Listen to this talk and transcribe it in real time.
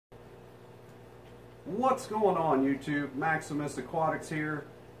What's going on, YouTube? Maximus Aquatics here.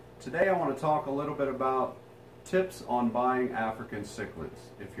 Today I want to talk a little bit about tips on buying African cichlids.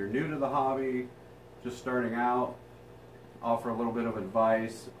 If you're new to the hobby, just starting out, offer a little bit of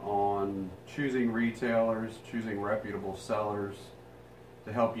advice on choosing retailers, choosing reputable sellers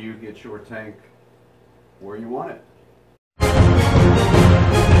to help you get your tank where you want it.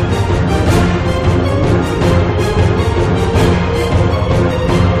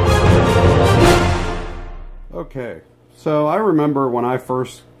 Okay, so I remember when I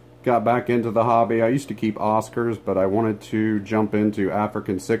first got back into the hobby, I used to keep Oscars, but I wanted to jump into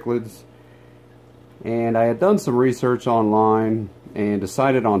African cichlids. And I had done some research online and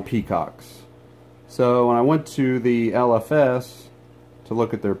decided on peacocks. So when I went to the LFS to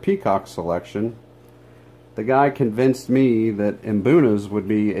look at their peacock selection, the guy convinced me that Mbunas would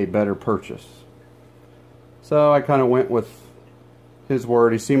be a better purchase. So I kind of went with his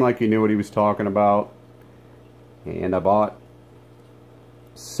word. He seemed like he knew what he was talking about. And I bought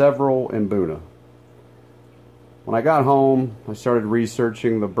several Mbuna. When I got home, I started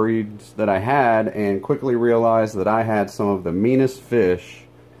researching the breeds that I had and quickly realized that I had some of the meanest fish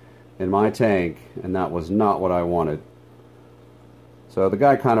in my tank, and that was not what I wanted. So the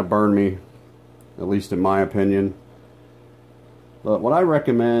guy kind of burned me, at least in my opinion. But what I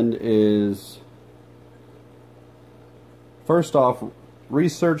recommend is, first off,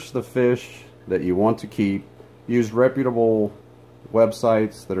 research the fish that you want to keep. Use reputable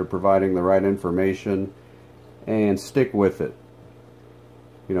websites that are providing the right information and stick with it.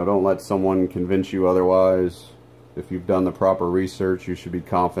 You know, don't let someone convince you otherwise. If you've done the proper research, you should be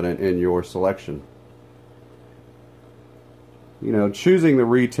confident in your selection. You know, choosing the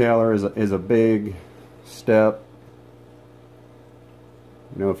retailer is a big step.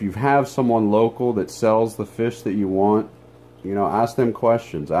 You know, if you have someone local that sells the fish that you want, you know, ask them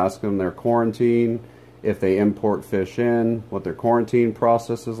questions. Ask them their quarantine, if they import fish in, what their quarantine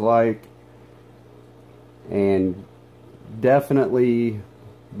process is like, and definitely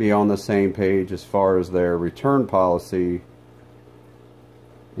be on the same page as far as their return policy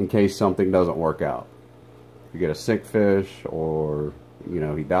in case something doesn't work out. If you get a sick fish, or you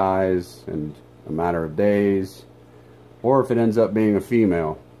know, he dies in a matter of days, or if it ends up being a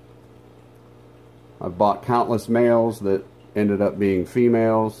female. I've bought countless males that ended up being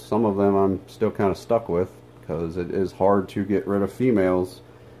females. Some of them I'm still kind of stuck with because it is hard to get rid of females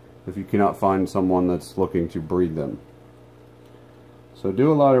if you cannot find someone that's looking to breed them. So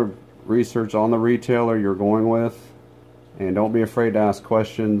do a lot of research on the retailer you're going with, and don't be afraid to ask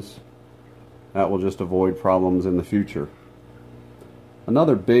questions. That will just avoid problems in the future.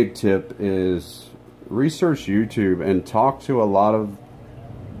 Another big tip is research YouTube and talk to a lot of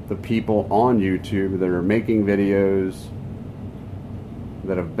the people on YouTube that are making videos,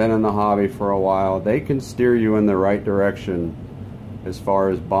 that have been in the hobby for a while. They can steer you in the right direction as far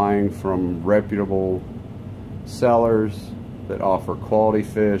as buying from reputable sellers that offer quality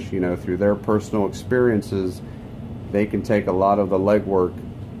fish. You know, through their personal experiences, they can take a lot of the legwork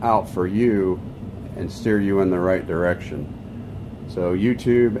out for you and steer you in the right direction. So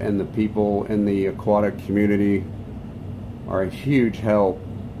YouTube and the people in the aquatic community are a huge help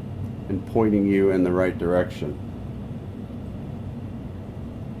in pointing you in the right direction.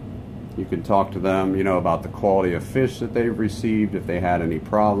 You can talk to them, you know, about the quality of fish that they've received, if they had any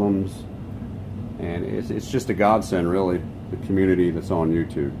problems. And it's just a godsend, really, the community that's on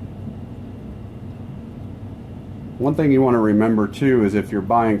YouTube. One thing you want to remember, too, is if you're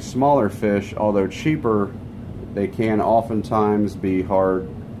buying smaller fish, although cheaper, they can oftentimes be hard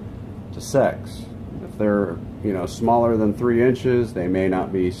to sex. If they're, you know, smaller than 3 inches, they may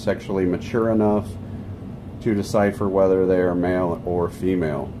not be sexually mature enough to decipher whether they are male or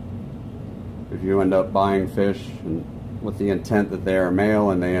female. If you end up buying fish with the intent that they are male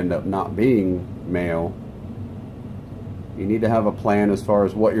and they end up not being male, you need to have a plan as far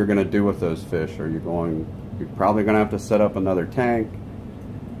as what you're going to do with those fish. You're probably going to have to set up another tank,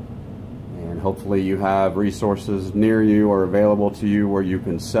 and hopefully you have resources near you or available to you where you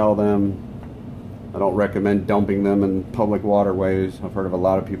can sell them. I don't recommend dumping them in public waterways. I've heard of a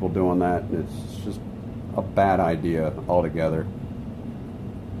lot of people doing that, and it's just a bad idea altogether.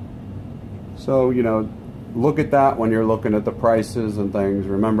 So, you know, look at that when you're looking at the prices and things.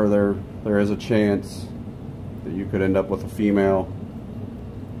 Remember, there is a chance that you could end up with a female,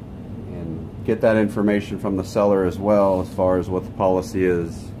 and get that information from the seller as well as far as what the policy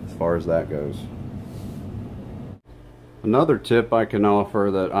is as far as that goes. Another tip I can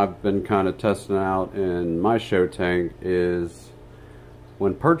offer that I've been kind of testing out in my show tank is,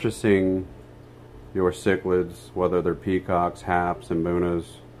 when purchasing your cichlids, whether they're peacocks, haps, and mbunas,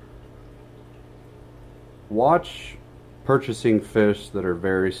 watch purchasing fish that are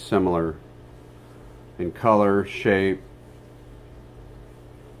very similar in color, shape.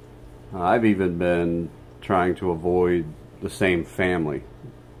 I've even been trying to avoid the same family.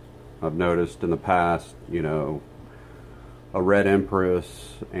 I've noticed in the past, you know, a red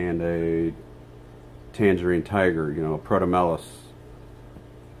empress and a tangerine tiger, you know, a protomellus.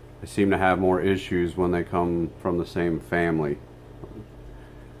 They seem to have more issues when they come from the same family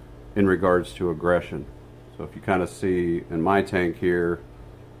in regards to aggression. So if you kind of see in my tank here,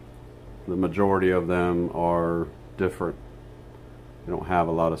 the majority of them are different. They don't have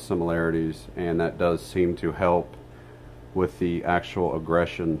a lot of similarities, and that does seem to help with the actual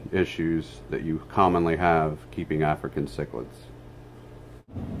aggression issues that you commonly have keeping African cichlids.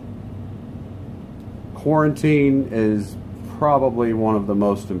 Quarantine is probably one of the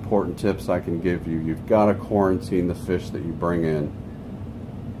most important tips I can give you. You've got to quarantine the fish that you bring in.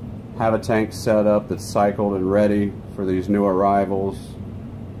 Have a tank set up that's cycled and ready for these new arrivals.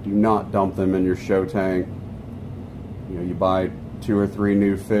 Do not dump them in your show tank. You know, you buy 2 or 3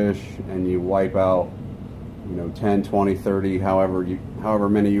 new fish and you wipe out, you know, 10, 20, 30, however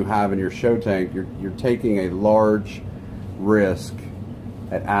many you have in your show tank. You're taking a large risk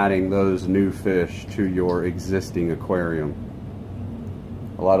at adding those new fish to your existing aquarium.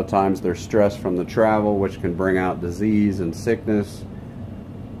 A lot of times they're stressed from the travel, which can bring out disease and sickness.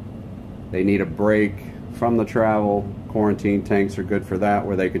 They need a break from the travel. Quarantine tanks are good for that,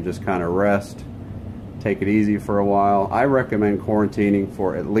 where they can just kind of rest, take it easy for a while. I recommend quarantining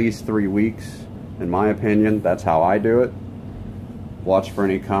for at least 3 weeks. In my opinion, that's how I do it. Watch for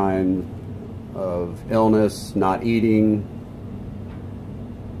any kind of illness, not eating,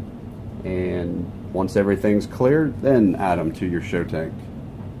 and once everything's cleared, then add them to your show tank.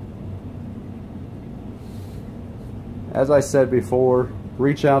 As I said before,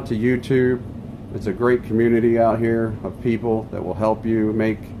 reach out to YouTube. It's a great community out here of people that will help you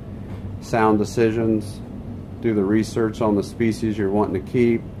make sound decisions, do the research on the species you're wanting to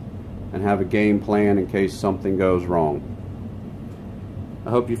keep, and have a game plan in case something goes wrong. I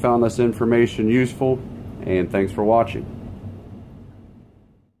hope you found this information useful, and thanks for watching.